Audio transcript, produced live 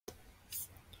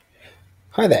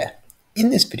Hi there. In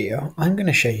this video, I'm going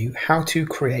to show you how to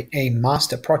create a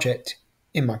master project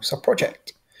in Microsoft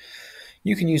Project.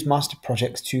 You can use master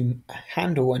projects to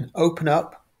handle and open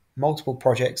up multiple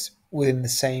projects within the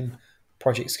same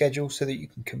project schedule so that you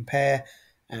can compare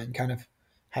and kind of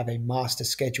have a master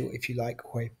schedule, if you like,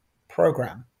 or a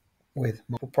program with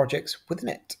multiple projects within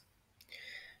it.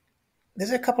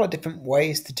 There's a couple of different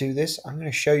ways to do this. I'm going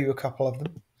to show you a couple of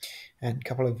them and a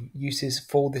couple of uses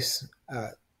for this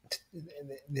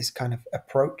kind of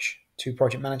approach to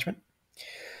project management.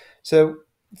 So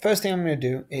first thing I'm going to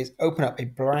do is open up a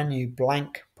brand new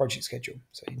blank project schedule.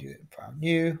 So you do file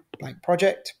new blank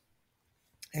project,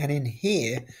 and in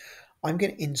here I'm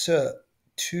going to insert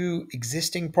two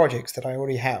existing projects that I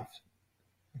already have.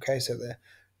 Okay, so the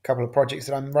couple of projects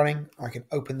that I'm running, I can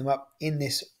open them up in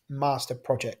this master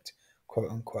project,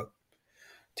 quote unquote.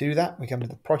 To do that, we come to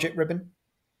the project ribbon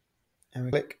and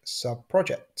we click sub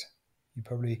project. You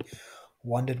probably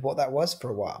wondered what that was for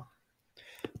a while.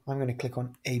 I'm going to click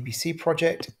on ABC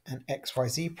project and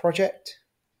XYZ project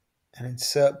and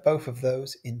insert both of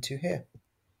those into here.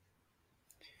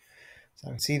 So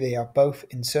I can see they are both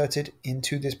inserted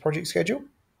into this project schedule.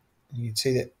 You can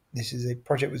see that this is a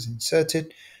project was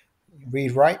inserted,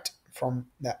 read write from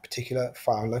that particular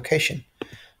file location.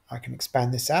 I can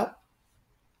expand this out.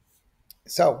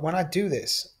 So when I do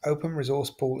this, open resource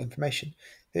pool information,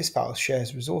 this file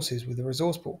shares resources with the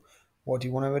resource pool. What do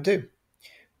you want to do? Do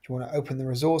you want to open the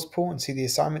resource pool and see the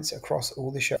assignments across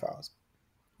all the share files?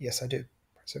 Yes, I do.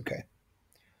 Press OK.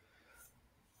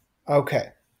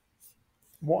 Okay.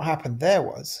 What happened there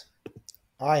was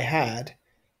I had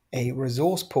a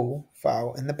resource pool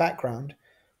file in the background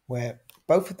where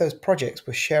both of those projects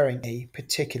were sharing a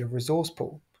particular resource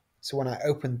pool. So when I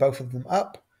opened both of them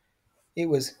up, it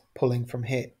was pulling from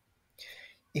here.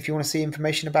 If you want to see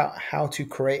information about how to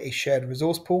create a shared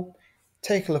resource pool,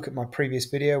 take a look at my previous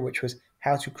video, which was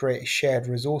how to create a shared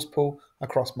resource pool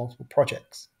across multiple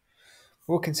projects.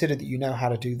 We'll consider that you know how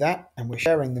to do that, and we're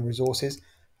sharing the resources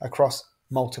across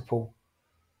multiple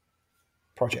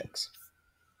projects.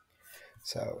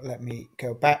 So let me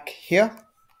go back here,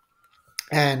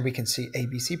 and we can see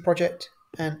ABC project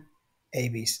and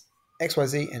ABC,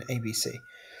 XYZ and ABC.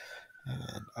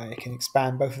 And I can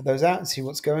expand both of those out and see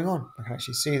what's going on. I can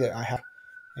actually see that I have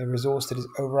a resource that is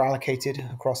over allocated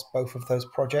across both of those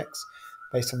projects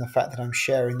based on the fact that I'm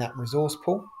sharing that resource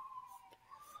pool.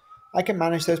 I can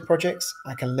manage those projects.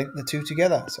 I can link the two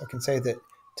together. So I can say that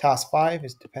task 5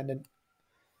 is dependent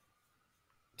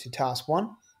to task 1.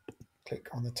 Click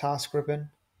on the task ribbon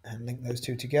and link those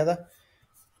two together.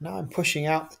 Now I'm pushing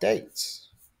out the dates.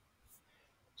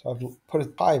 So I've put a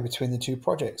tie between the two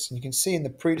projects. And you can see in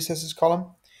the predecessors column,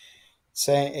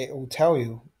 saying it will tell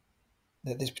you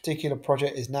that this particular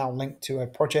project is now linked to a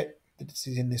project that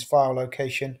is in this file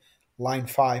location, line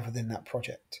 5 within that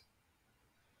project.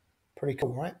 Pretty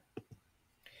cool, right?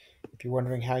 If you're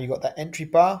wondering how you got that entry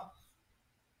bar,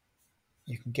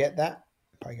 you can get that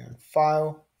by going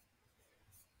File,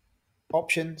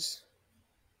 Options,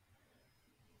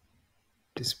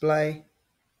 Display,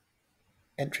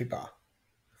 Entry bar.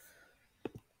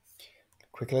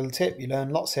 Quick little tip, you learn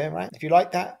lots here, right? If you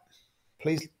like that,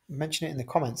 please mention it in the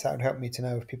comments. That would help me to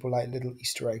know if people like little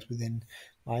Easter eggs within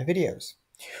my videos.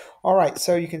 All right,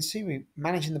 so you can see we're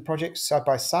managing the projects side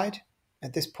by side.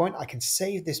 At this point, I can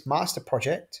save this master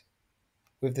project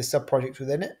with the sub-projects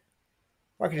within it,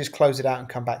 or I can just close it out and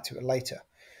come back to it later.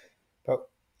 But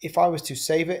if I was to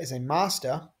save it as a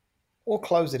master or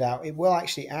close it out, it will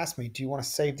actually ask me, do you want to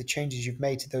save the changes you've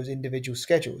made to those individual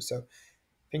schedules? So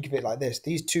think of it like this.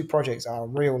 These two projects are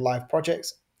real live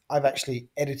projects. I've actually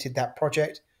edited that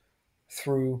project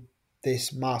through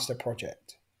this master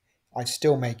project. I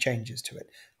still made changes to it.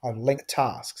 I've linked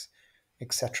tasks,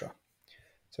 etc.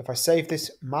 So if I save this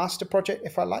master project,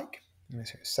 if I like, I'm going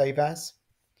to save as,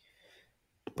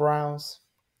 browse.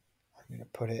 I'm going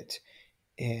to put it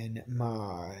in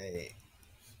my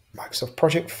Microsoft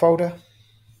project folder.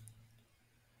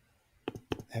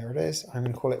 There it is. I'm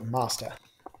going to call it master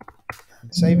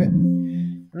and save it.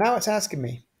 Now it's asking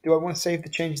me, do I want to save the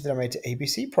changes that I made to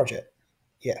ABC project?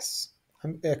 Yes.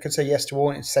 I could say yes to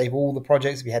all and save all the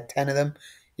projects if you had 10 of them.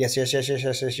 Yes, yes, yes, yes,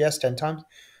 yes, yes, yes, 10 times.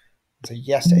 So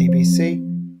yes to ABC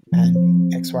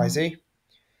and XYZ.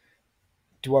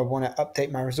 Do I want to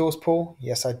update my resource pool?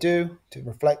 Yes, I do, to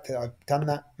reflect that I've done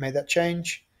that, made that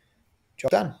change. Job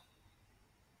done.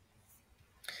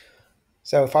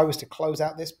 So if I was to close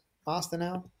out this master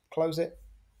now, close it,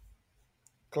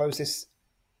 close this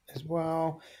as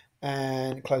well,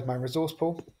 and close my resource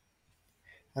pool,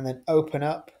 and then open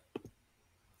up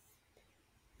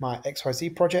my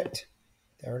XYZ project.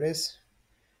 There it is.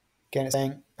 Again, it's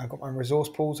saying I've got my resource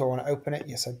pools. I want to open it.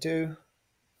 Yes, I do.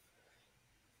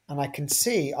 And I can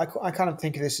see, I kind of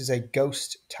think of this as a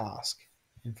ghost task.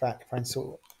 In fact, if I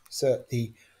insert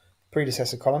the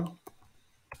predecessor column,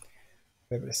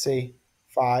 we're able to see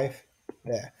 5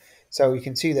 there. So you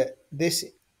can see that this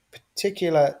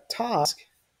particular task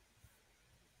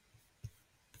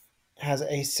has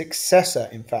a successor,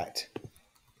 in fact.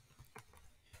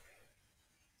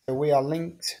 So we are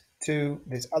linked to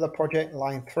this other project,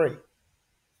 line 3. You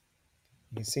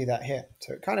can see that here.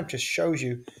 So it kind of just shows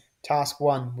you task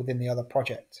 1 within the other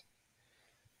project.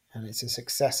 And it's a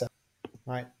successor,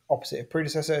 right? Opposite of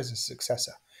predecessor is a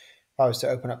successor. If I was to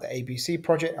open up the ABC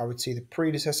project, I would see the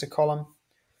predecessor column,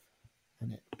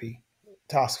 and it would be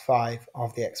task 5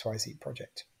 of the XYZ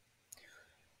project.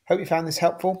 Hope you found this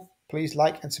helpful. Please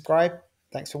like and subscribe.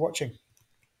 Thanks for watching.